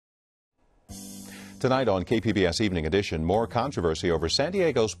Tonight on KPBS Evening Edition, more controversy over San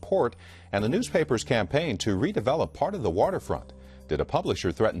Diego's port and the newspaper's campaign to redevelop part of the waterfront. Did a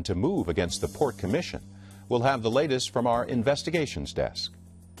publisher threaten to move against the Port Commission? We'll have the latest from our investigations desk.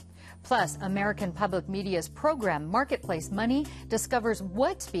 Plus, American Public Media's program Marketplace Money discovers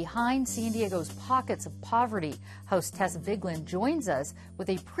what's behind San Diego's pockets of poverty. Host Tess Vigeland joins us with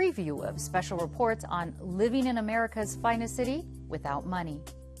a preview of special reports on living in America's finest city without money.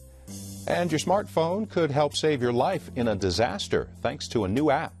 And your smartphone could help save your life in a disaster thanks to a new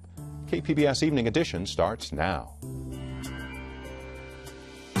app. KPBS Evening Edition starts now.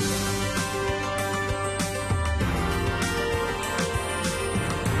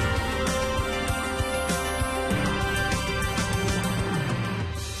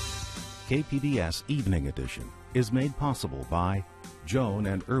 KPBS Evening Edition is made possible by Joan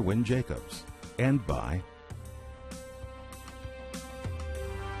and Irwin Jacobs and by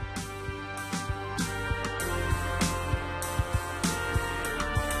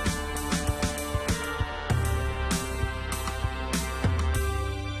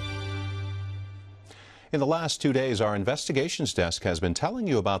In the last 2 days, our investigations desk has been telling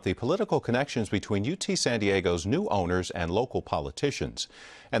you about the political connections between UT San Diego's new owners and local politicians,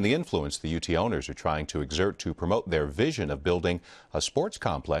 and the influence the UT owners are trying to exert to promote their vision of building a sports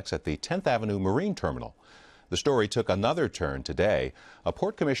complex at the 10th Avenue Marine Terminal. The story took another turn today. A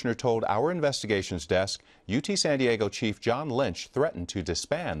port commissioner told our investigations desk UT San Diego Chief John Lynch threatened to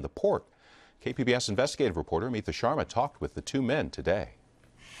disband the port. KPBS investigative reporter Meetha Sharma talked with the two men today.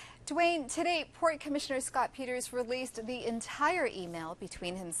 Dwayne, today Port Commissioner Scott Peters released the entire email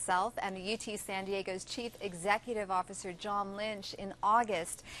between himself and UT San Diego's Chief Executive Officer John Lynch in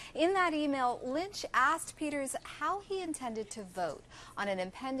August. In that email, Lynch asked Peters how he intended to vote on an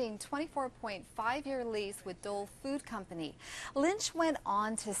impending 24.5-year lease with Dole Food Company. Lynch went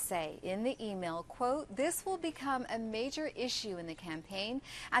on to say in the email, quote, "This will become a major issue in the campaign,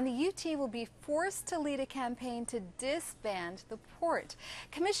 and the UT will be forced to lead a campaign to disband the port."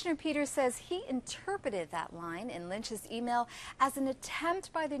 Commissioner Peters says he interpreted that line in Lynch's email as an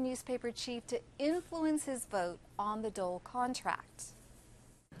attempt by the newspaper chief to influence his vote on the Dole contract.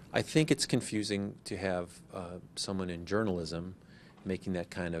 I think it's confusing to have someone in journalism making that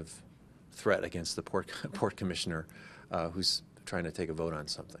kind of threat against the port commissioner who's trying to take a vote on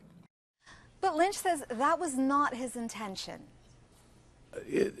something. But Lynch says that was not his intention.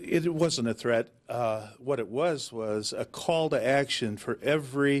 It wasn't a threat. What it was a call to action for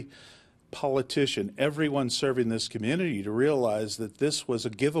every politician, everyone serving this community, to realize that this was a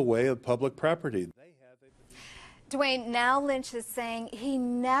giveaway of public property. Dwayne, now Lynch is saying he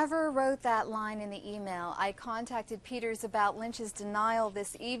never wrote that line in the email. I contacted Peters about Lynch's denial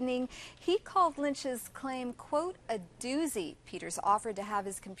this evening. He called Lynch's claim, quote, a doozy. Peters offered to have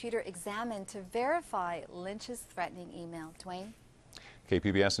his computer examined to verify Lynch's threatening email. Dwayne?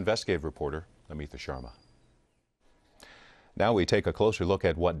 KPBS investigative reporter Meetha Sharma. Now we take a closer look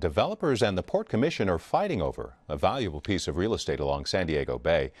at what developers and the Port Commission are fighting over, a valuable piece of real estate along San Diego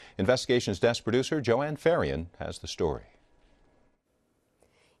Bay. Investigations desk producer Joanne Farian has the story.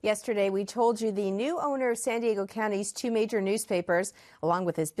 Yesterday, we told you the new owner of San Diego County's two major newspapers, along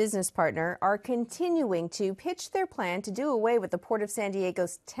with his business partner, are continuing to pitch their plan to do away with the Port of San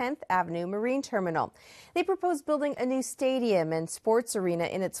Diego's 10th Avenue Marine Terminal. They propose building a new stadium and sports arena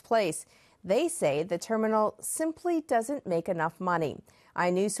in its place. They say the terminal simply doesn't make enough money.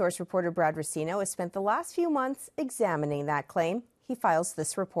 iNews Source reporter Brad Racino has spent the last few months examining that claim. He files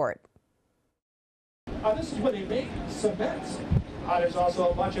this report. This is where they make cement. There's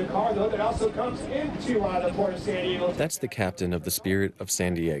also a bunch of cargo that also comes into the Port of San Diego. That's the captain of the Spirit of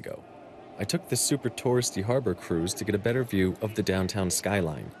San Diego. I took this super touristy harbor cruise to get a better view of the downtown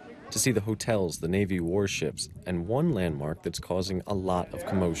skyline, to see the hotels, the Navy warships, and one landmark that's causing a lot of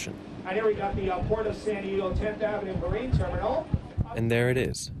commotion. And here we got the Port of San Diego 10th Avenue Marine Terminal. And there it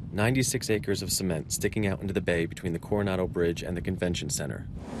is, 96 acres of cement sticking out into the bay between the Coronado Bridge and the Convention Center.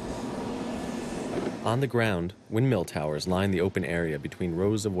 On the ground, windmill towers line the open area between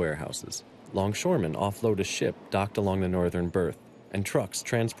rows of warehouses. Longshoremen offload a ship docked along the northern berth, and trucks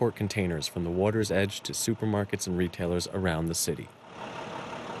transport containers from the water's edge to supermarkets and retailers around the city.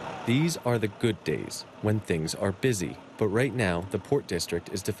 These are the good days, when things are busy. But right now, the Port District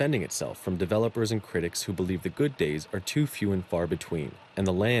is defending itself from developers and critics who believe the good days are too few and far between, and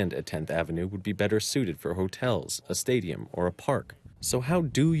the land at 10th Avenue would be better suited for hotels, a stadium, or a park. So how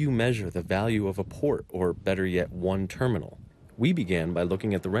do you measure the value of a port, or better yet, one terminal? We began by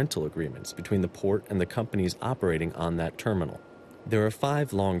looking at the rental agreements between the port and the companies operating on that terminal. There are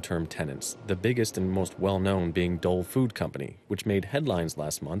 5 long-term tenants, the biggest and most well-known being Dole Food Company, which made headlines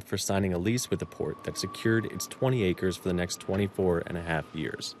last month for signing a lease with the port that secured its 20 acres for the next 24 and a half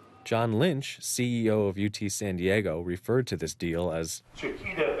years. John Lynch, CEO of UT San Diego, referred to this deal as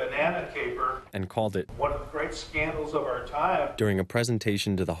Chiquita banana caper and called it one of the great scandals of our time during a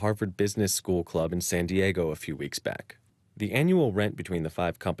presentation to the Harvard Business School Club in San Diego a few weeks back. The annual rent between the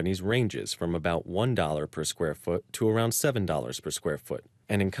 5 companies ranges from about $1 per square foot to around $7 per square foot.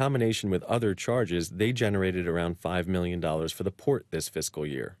 And in combination with other charges, they generated around $5 million for the port this fiscal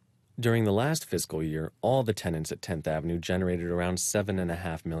year. During the last fiscal year, all the tenants at 10th Avenue generated around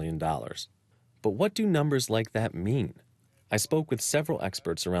 $7.5 million. But what do numbers like that mean? I spoke with several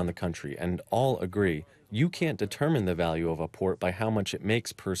experts around the country, and all agree you can't determine the value of a port by how much it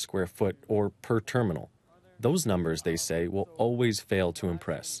makes per square foot or per terminal. Those numbers, they say, will always fail to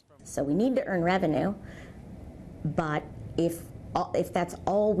impress. So we need to earn revenue, but if that's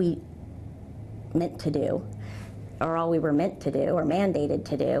all we meant to do, or all we were meant to do or mandated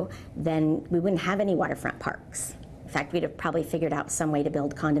to do, then we wouldn't have any waterfront parks. In fact, we'd have probably figured out some way to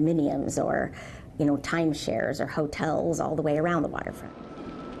build condominiums or, timeshares or hotels all the way around the waterfront.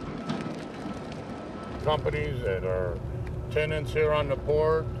 Companies that are tenants here on the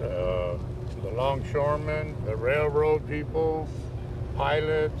port, the longshoremen, the railroad people,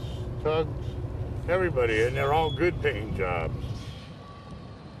 pilots, tugs, everybody, and they're all good paying jobs.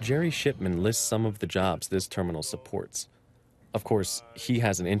 Jerry Shipman lists some of the jobs this terminal supports. Of course, he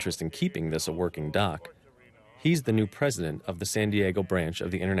has an interest in keeping this a working dock. He's the new president of the San Diego branch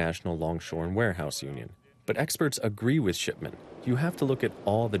of the International Longshore and Warehouse Union. But experts agree with Shipman. You have to look at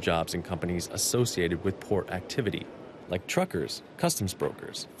all the jobs and companies associated with port activity, like truckers, customs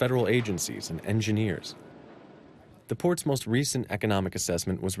brokers, federal agencies, and engineers. The port's most recent economic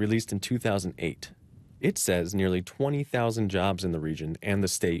assessment was released in 2008. It says nearly 20,000 jobs in the region and the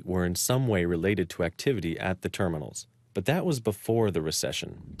state were in some way related to activity at the terminals. But that was before the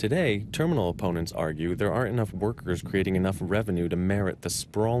recession. Today, terminal opponents argue there aren't enough workers creating enough revenue to merit the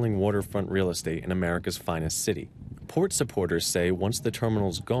sprawling waterfront real estate in America's finest city. Port supporters say once the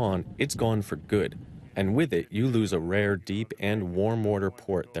terminal's gone, it's gone for good. And with it, you lose a rare, deep, and warm water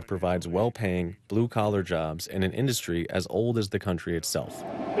port that provides well-paying, blue-collar jobs in an industry as old as the country itself.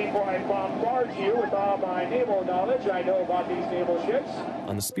 Before I bombard you with all my naval knowledge I know about these naval ships.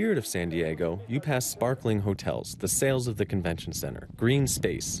 On the Spirit of San Diego, you pass sparkling hotels, the sails of the convention center, green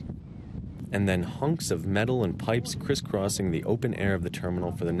space, and then hunks of metal and pipes crisscrossing the open air of the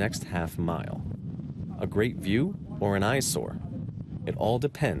terminal for the next half mile. A great view or an eyesore? It all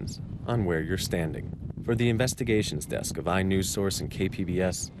depends on where you're standing. For the investigations desk of iNewsSource and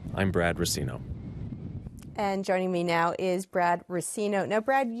KPBS, I'm Brad Racino. And joining me now is Brad Racino. Now,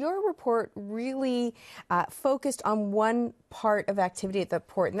 Brad, your report really focused on one part of activity at the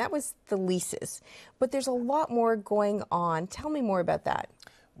port, and that was the leases. But there's a lot more going on. Tell me more about that.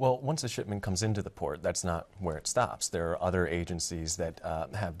 Well, once a shipment comes into the port, that's not where it stops. There are other agencies that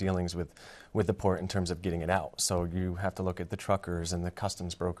have dealings with the port in terms of getting it out. So you have to look at the truckers and the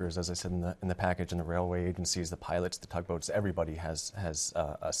customs brokers, as I said in the package, and the railway agencies, the pilots, the tugboats. Everybody has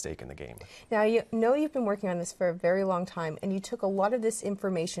a stake in the game. Now, you know you've been working on this for a very long time, and you took a lot of this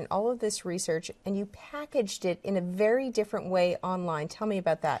information, all of this research, and you packaged it in a very different way online. Tell me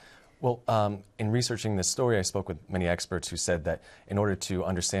about that. Well, in researching this story, I spoke with many experts who said that in order to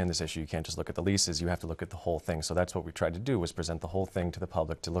understand this issue, you can't just look at the leases, you have to look at the whole thing. So that's what we tried to do, was present the whole thing to the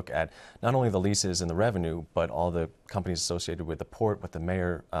public, to look at not only the leases and the revenue, but all the companies associated with the port, what the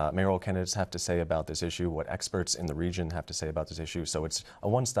mayoral candidates have to say about this issue, what experts in the region have to say about this issue. So it's a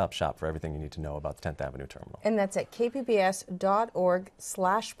one-stop shop for everything you need to know about the 10th Avenue Terminal. And that's at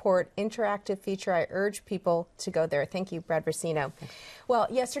kpbs.org/port, interactive feature. I urge people to go there. Thank you, Brad Racino. Well,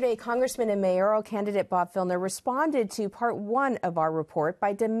 yesterday, Congressman and mayoral candidate Bob Filner responded to part one of our report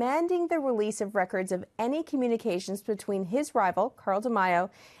by demanding the release of records of any communications between his rival, Carl DeMaio,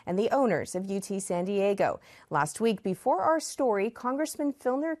 and the owners of UT San Diego. Last week, before our story, Congressman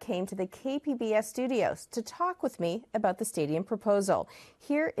Filner came to the KPBS studios to talk with me about the stadium proposal.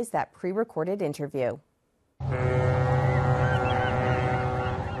 Here is that pre-recorded interview.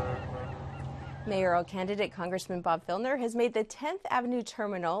 Mayoral candidate Congressman Bob Filner has made the 10th Avenue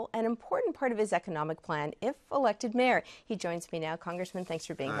Terminal an important part of his economic plan if elected mayor. He joins me now. Congressman, thanks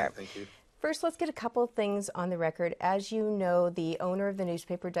for being here. Thank you. First, let's get a couple of things on the record. As you know, the owner of the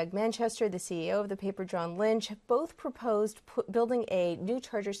newspaper, Doug Manchester, the CEO of the paper, John Lynch, both proposed building a new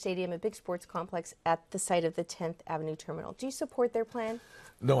Charger Stadium, a big sports complex, at the site of the 10th Avenue Terminal. Do you support their plan?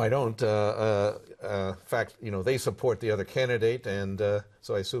 No, I don't. In fact, they support the other candidate, and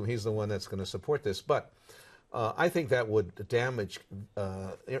so I assume he's the one that's going to support this. But I think that would damage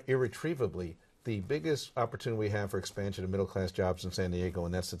irretrievably the biggest opportunity we have for expansion of middle-class jobs in San Diego,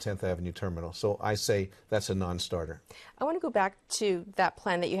 and that's the 10th Avenue Terminal. So I say that's a non-starter. I want to go back to that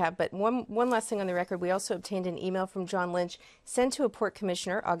plan that you have, but one last thing on the record. We also obtained an email from John Lynch sent to a port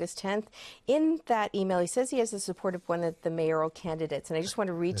commissioner August 10th. In that email, he says he has the support of one of the mayoral candidates, and I just want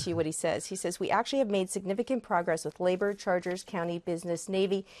to read to you what he says. He says, "We actually have made significant progress with labor, chargers, county, business,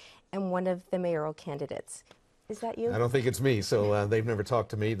 Navy, and one of the mayoral candidates." Is that you? I don't think it's me, so they've never talked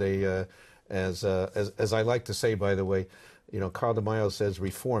to me. They... As I like to say, by the way, you know, Carl DeMaio says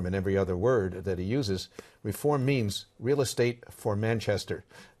reform in every other word that he uses. Reform means real estate for Manchester.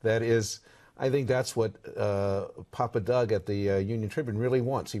 That is, I think that's what Papa Doug at the Union Tribune really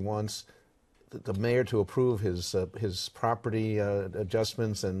wants. He wants the mayor to approve his property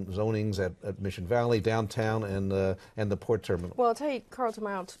adjustments and zonings at Mission Valley, downtown, and the port terminal. Well, I'll tell you, Carl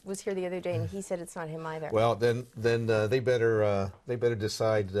DeMaio was here the other day, and he said it's not him either. Well, then they better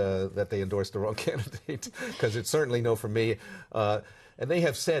decide that they endorsed the wrong candidate, because it's certainly no for me. And they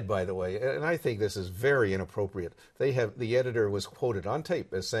have said, by the way, and I think this is very inappropriate, the editor was quoted on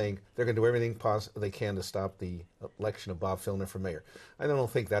tape as saying they're going to do everything they can to stop the election of Bob Filner for mayor. I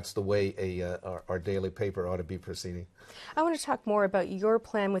don't think that's the way our daily paper ought to be proceeding. I want to talk more about your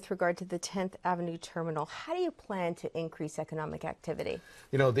plan with regard to the 10th Avenue Terminal. How do you plan to increase economic activity?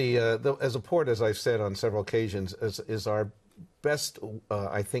 You know, as a port, as I've said on several occasions, is our best,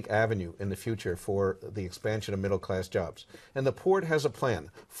 I think, avenue in the future for the expansion of middle-class jobs. And the port has a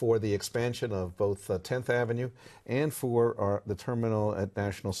plan for the expansion of both 10th Avenue and for the terminal at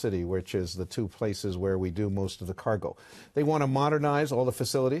National City, which is the two places where we do most of the cargo. They want to modernize all the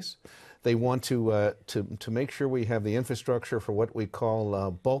facilities. They want to make sure we have the infrastructure for what we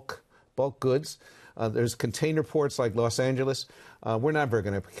call bulk goods. There's container ports like Los Angeles. We're never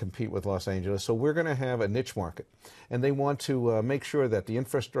going to compete with Los Angeles, so we're going to have a niche market. And they want to make sure that the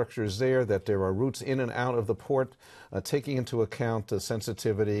infrastructure is there, that there are routes in and out of the port, taking into account the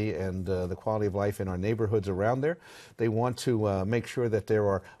sensitivity and the quality of life in our neighborhoods around there. They want to make sure that there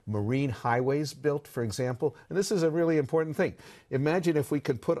are marine highways built, for example. And this is a really important thing. Imagine if we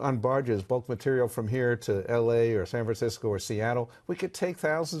could put on barges bulk material from here to L.A. or San Francisco or Seattle. We could take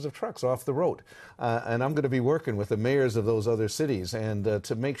thousands of trucks off the road. And I'm going to be working with the mayors of those other cities and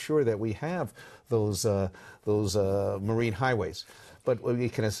to make sure that we have those marine highways. But we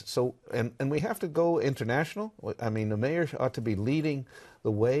can and we have to go international. I mean, the mayor ought to be leading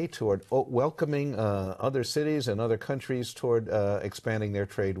the way toward welcoming other cities and other countries toward expanding their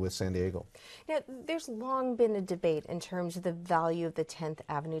trade with San Diego. Now, there's long been a debate in terms of the value of the 10th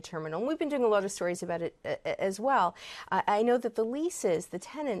Avenue Terminal, and we've been doing a lot of stories about it as well. I know that the leases, the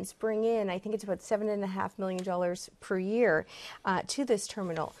tenants bring in, I think it's about $7.5 million per year to this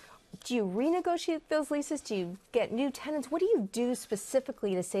terminal. Do you renegotiate those leases? Do you get new tenants? What do you do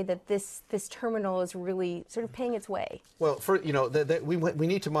specifically to say that this terminal is really sort of paying its way? Well, we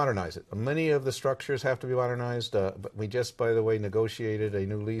need to modernize it. Many of the structures have to be modernized. But we just, by the way, negotiated a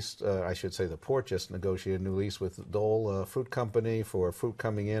new lease. I should say the port just negotiated a new lease with Dole Fruit Company for fruit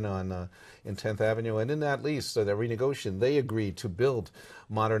coming in in 10th Avenue. And in that lease, that renegotiation, they agreed to build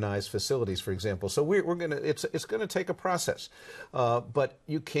modernized facilities, for example. So we're going to. It's going to take a process, but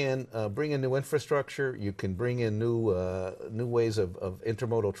you can bring in new infrastructure. You can bring in new ways of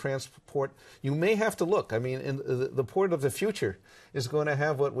intermodal transport. You may have to look. I mean, the port of the future is going to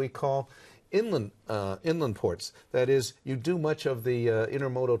have what we call inland ports. That is, you do much of the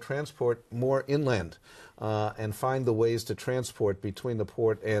intermodal transport more inland, and find the ways to transport between the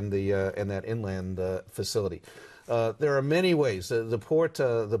port and that inland facility. There are many ways. The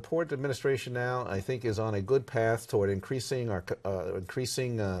port administration now, I think, is on a good path toward increasing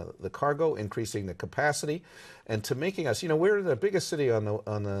the cargo, increasing the capacity, and to making us. You know, we're the biggest city on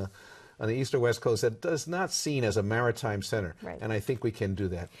the east or west coast that does not seen as a maritime center, right. And I think we can do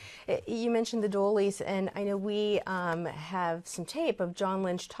that. You mentioned the Dole lease, and I know we have some tape of John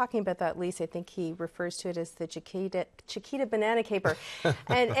Lynch talking about that lease. I think he refers to it as the Chiquita banana caper.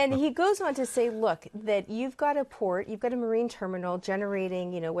 and he goes on to say, look, that you've got a port, you've got a marine terminal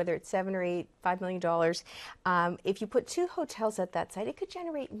generating, whether it's $7 or $5 million. If you put two hotels at that site, it could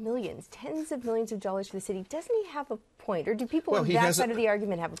generate millions, tens of millions of dollars for the city. Doesn't he have a point, or do people on that side of the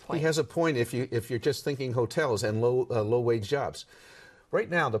argument have a point? He has a point if you're just thinking hotels and low wage jobs. Right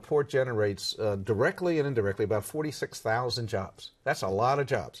now, the port generates directly and indirectly about 46,000 jobs. That's a lot of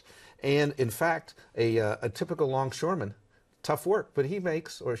jobs. And in fact, a typical longshoreman tough work, but he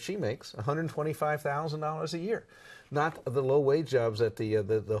makes, or she makes, $125,000 a year. Not the low-wage jobs that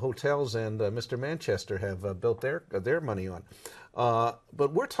the hotels and Mr. Manchester have built their money on.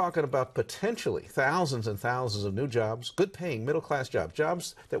 But we're talking about potentially thousands and thousands of new jobs, good-paying, middle-class jobs,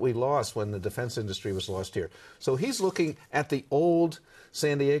 jobs that we lost when the defense industry was lost here. So he's looking at the old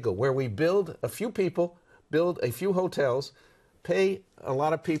San Diego, where we build a few people, build a few hotels, pay a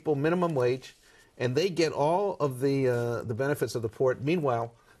lot of people minimum wage, and they get all of the benefits of the port.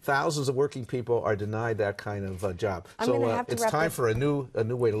 Meanwhile, thousands of working people are denied that kind of job. So it's time for a new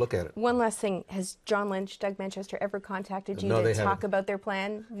way to look at it. One last thing. Has John Lynch, Doug Manchester ever contacted you No, to talk about their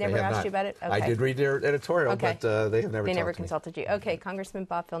plan? Never asked you about it? Okay. I did read their editorial, okay. but they have never They talked never to consulted me. you. Okay, Congressman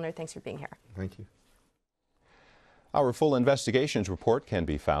Bob Filner, thanks for being here. Thank you. Our full investigations report can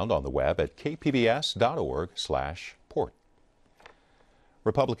be found on the web at kpbs.org/port.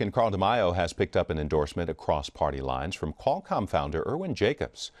 Republican Carl DeMaio has picked up an endorsement across party lines from Qualcomm founder Irwin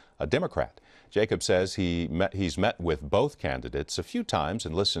Jacobs, a Democrat. Jacobs says he's met with both candidates a few times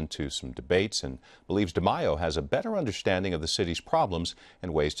and listened to some debates and believes DeMaio has a better understanding of the city's problems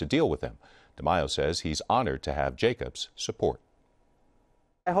and ways to deal with them. DeMaio says he's honored to have Jacobs' support.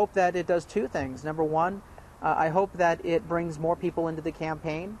 I hope that it does two things. Number one, I hope that it brings more people into the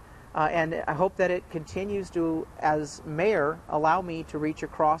campaign. And I hope that it continues to, as mayor, allow me to reach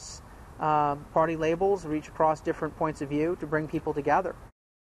across party labels, reach across different points of view to bring people together.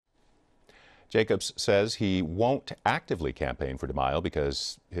 Jacobs says he won't actively campaign for DeMaio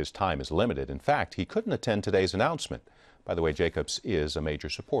because his time is limited. In fact, he couldn't attend today's announcement. By the way, Jacobs is a major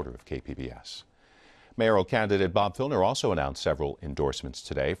supporter of KPBS. Mayoral candidate Bob Filner also announced several endorsements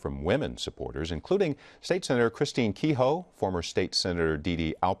today from women supporters, including State Senator Christine Kehoe, former State Senator Dee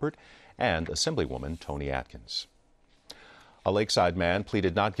Dee Alpert, and Assemblywoman Toni Atkins. A Lakeside man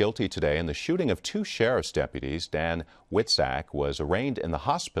pleaded not guilty today in the shooting of two sheriff's deputies. Dan Witzak was arraigned in the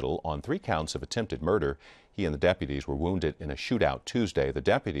hospital on 3 counts of attempted murder. He and the deputies were wounded in a shootout Tuesday. The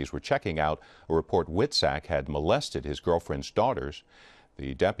deputies were checking out a report Witzak had molested his girlfriend's daughters.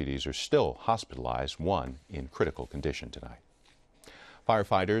 The deputies are still hospitalized, one in critical condition tonight.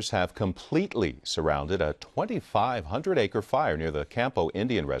 Firefighters have completely surrounded a 2,500-acre fire near the Campo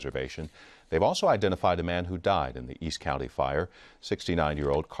Indian Reservation. They've also identified a man who died in the East County fire.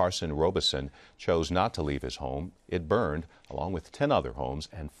 69-year-old Carson Robeson chose not to leave his home. It burned, along with 10 other homes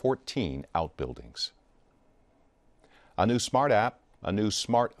and 14 outbuildings. A new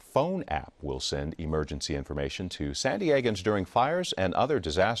smartphone app will send emergency information to San Diegans during fires and other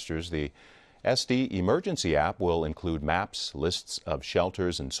disasters. The SD Emergency app will include maps, lists of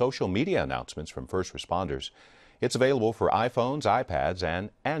shelters, and social media announcements from first responders. It's available for iPhones, iPads,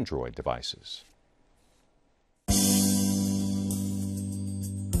 and Android devices.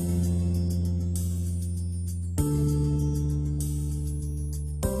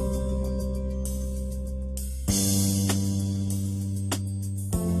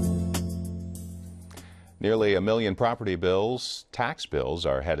 Nearly 1 million property bills, tax bills,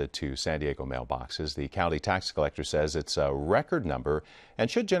 are headed to San Diego mailboxes. The county tax collector says it's a record number and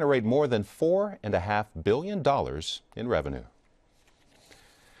should generate more than $4.5 billion in revenue.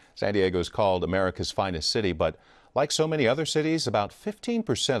 San Diego is called America's finest city, but like so many other cities, about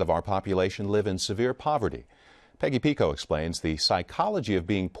 15% of our population live in severe poverty. Peggy Pico explains the psychology of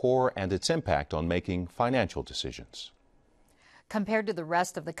being poor and its impact on making financial decisions. Compared to the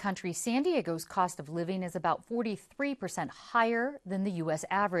rest of the country, San Diego's cost of living is about 43% higher than the U.S.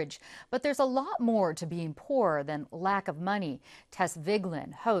 average. But there's a lot more to being poor than lack of money. Tess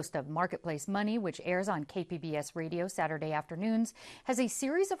Vigeland, host of Marketplace Money, which airs on KPBS radio Saturday afternoons, has a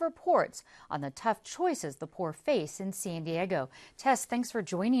series of reports on the tough choices the poor face in San Diego. Tess, thanks for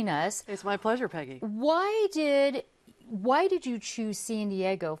joining us. It's my pleasure, Peggy. Why did you choose San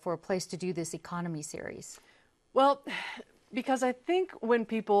Diego for a place to do this economy series? Well, because I think when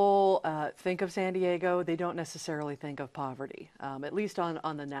people think of San Diego, they don't necessarily think of poverty, at least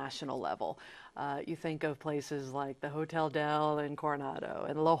on the national level. You think of places like the Hotel Del in Coronado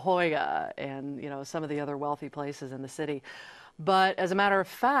and La Jolla and, some of the other wealthy places in the city. But as a matter of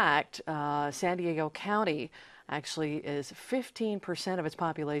fact, San Diego County actually is 15% of its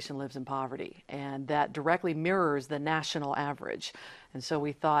population lives in poverty, and that directly mirrors the national average. And so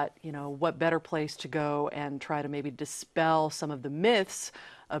we thought, what better place to go and try to maybe dispel some of the myths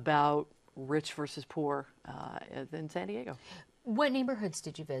about rich versus poor than San Diego. What neighborhoods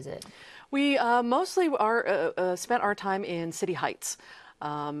did you visit? We mostly spent our time in City Heights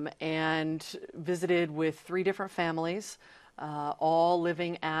and visited with 3 different families, all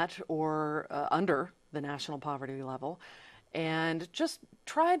living at or under the national poverty level. and just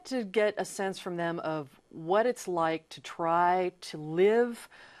tried to get a sense from them of what it's like to try to live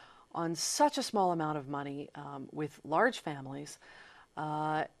on such a small amount of money with large families,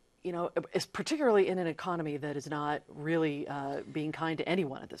 you know, particularly in an economy that is not really being kind to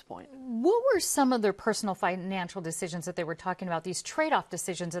anyone at this point. What were some of their personal financial decisions that they were talking about, these trade-off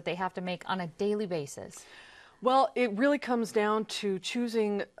decisions that they have to make on a daily basis? Well, it really comes down to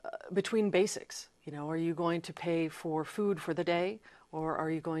choosing between basics. You know, are you going to pay for food for the day, or are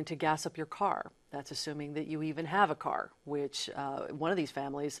you going to gas up your car? That's assuming that you even have a car, which one of these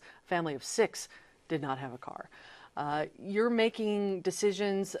families, a family of 6, did not have a car. You're making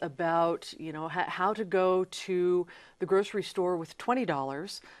decisions about, you know, how to go to the grocery store with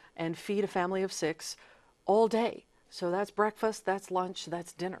 $20 and feed a family of 6 all day. So that's breakfast, that's lunch,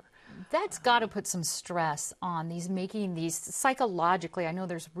 that's dinner. That's got to put some stress on making these psychologically. I know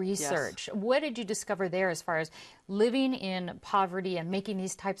there's research. Yes. What did you discover there as far as living in poverty and making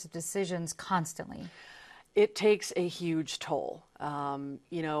these types of decisions constantly? It takes a huge toll.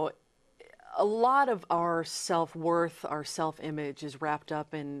 You know, a lot of our self-worth, our self-image is wrapped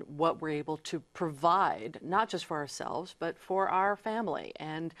up in what we're able to provide, not just for ourselves, but for our family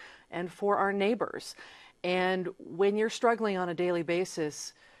and for our neighbors. And when you're struggling on a daily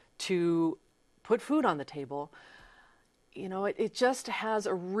basis to put food on the table, you know, it just has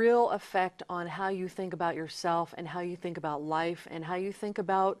a real effect on how you think about yourself and how you think about life and how you think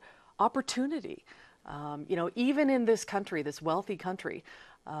about opportunity. You know, even in this country, this wealthy country,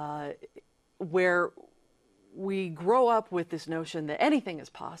 where we grow up with this notion that anything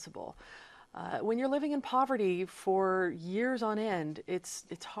is possible, when you're living in poverty for years on end,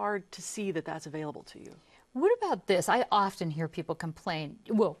 it's hard to see that that's available to you. What about this? I often hear people complain.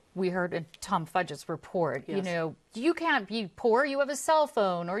 Well, we heard in Tom Fudge's report, yes, you know, you can't be poor, you have a cell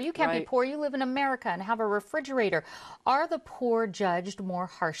phone, or you can't be poor, you live in America and have a refrigerator. Are the poor judged more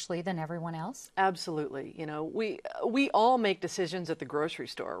harshly than everyone else? Absolutely. You know, we all make decisions at the grocery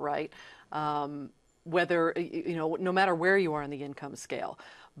store, right? Whether, you know, no matter where you are on the income scale.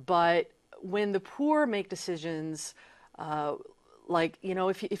 But when the poor make decisions, like, you know,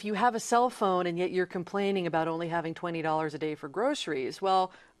 if you have a cell phone and yet you're complaining about only having $20 a day for groceries,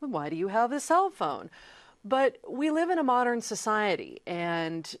 well, why do you have a cell phone? But we live in a modern society,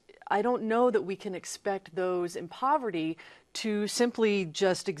 and I don't know that we can expect those in poverty to simply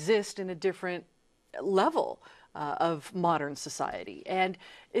just exist in a different level of modern society. And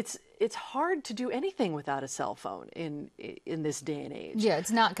it's hard to do anything without a cell phone in this day and age. Yeah,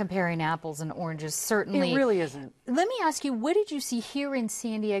 it's not comparing apples and oranges, certainly. It really isn't. Let me ask you, what did you see here in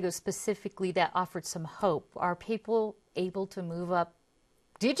San Diego specifically that offered some hope? Are people able to move up?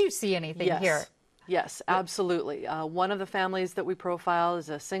 Did you see anything here? Yes, absolutely. One of the families that we profile is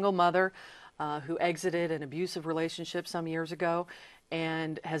a single mother who exited an abusive relationship some years ago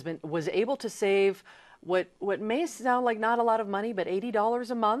and was able to save what may sound like not a lot of money, but $80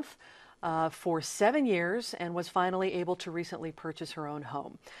 a month for 7 years, and was finally able to recently purchase her own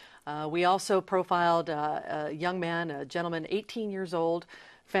home. We also profiled a young man, a gentleman, 18 years old.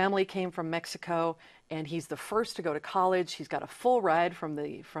 Family came from Mexico, and he's the first to go to college. He's got a full ride from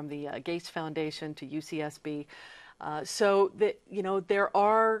the Gates Foundation to UCSB. So that, you know, there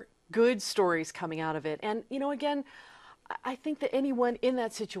are good stories coming out of it. And, you know, again, I think that anyone in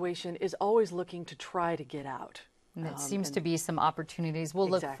that situation is always looking to try to get out. And it seems to be some opportunities. We'll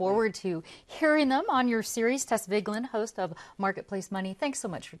look forward to hearing them on your series. Tess Vigeland, host of Marketplace Money. Thanks so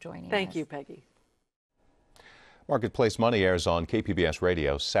much for joining us. Thank you, Peggy. Marketplace Money airs on KPBS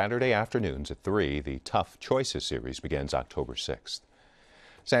Radio Saturday afternoons at 3. The Tough Choices series begins October 6th.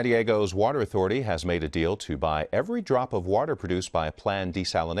 San Diego's Water Authority has made a deal to buy every drop of water produced by a planned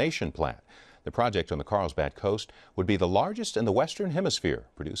desalination plant. The project on the Carlsbad coast would be the largest in the Western Hemisphere,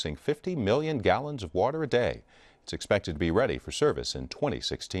 producing 50 million gallons of water a day. It's expected to be ready for service in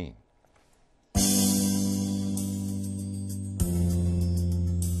 2016.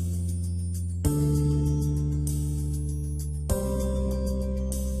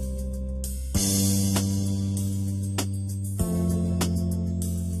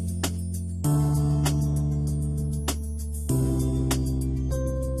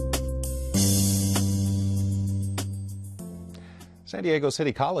 San Diego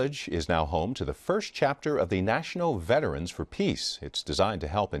City College is now home to the first chapter of the National Veterans for Peace. It's designed to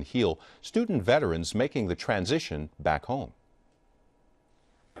help and heal student veterans making the transition back home.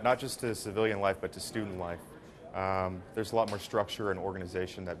 Not just to civilian life, but to student life. There's a lot more structure and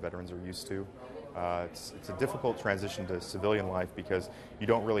organization that veterans are used to. It's a difficult transition to civilian life because you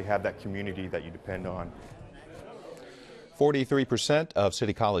don't really have that community that you depend on. 43% of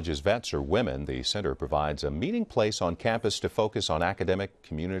City College's vets are women. The center provides a meeting place on campus to focus on academic,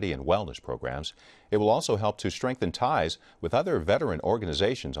 community, and wellness programs. It will also help to strengthen ties with other veteran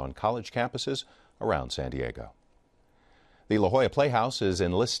organizations on college campuses around San Diego. The La Jolla Playhouse is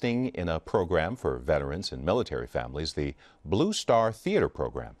enlisting in a program for veterans and military families. The Blue Star Theater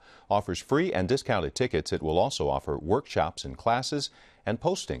program offers free and discounted tickets. It will also offer workshops and classes and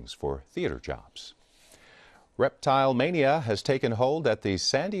postings for theater jobs. Reptile mania has taken hold at the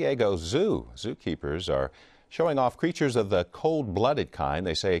San Diego Zoo. Zookeepers are showing off creatures of the cold-blooded kind.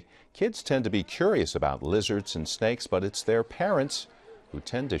 They say kids tend to be curious about lizards and snakes, but it's their parents who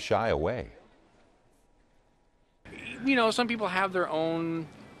tend to shy away. You know, some people have their own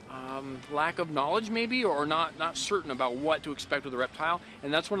lack of knowledge maybe, or not certain about what to expect with a reptile,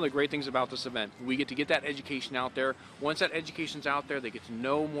 and that's one of the great things about this event. We get to get that education out there. Once that education's out there, they get to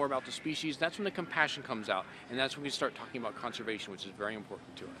know more about the species. That's when the compassion comes out, and that's when we start talking about conservation, which is very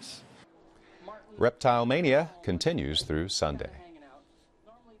important to us. Reptile mania continues through Sunday.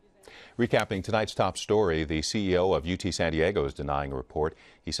 Recapping tonight's top story, the CEO of UT San Diego is denying a report.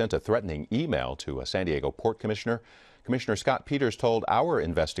 He sent a threatening email to a San Diego Port Commissioner. Commissioner Scott Peters told our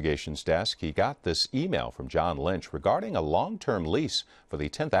investigations desk he got this email from John Lynch regarding a long-term lease for the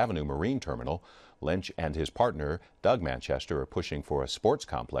 10th Avenue Marine Terminal. Lynch and his partner, Doug Manchester, are pushing for a sports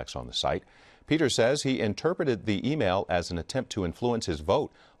complex on the site. Peters says he interpreted the email as an attempt to influence his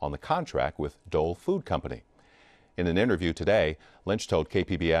vote on the contract with Dole Food Company. In an interview today, Lynch told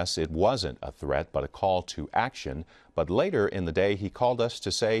KPBS it wasn't a threat but a call to action. But later in the day, he called us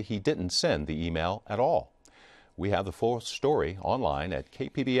to say he didn't send the email at all. We have the full story online at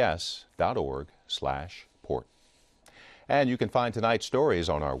kpbs.org/port. And you can find tonight's stories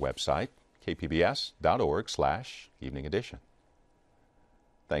on our website, kpbs.org/evening edition.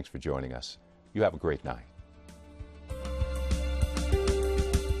 Thanks for joining us. You have a great night.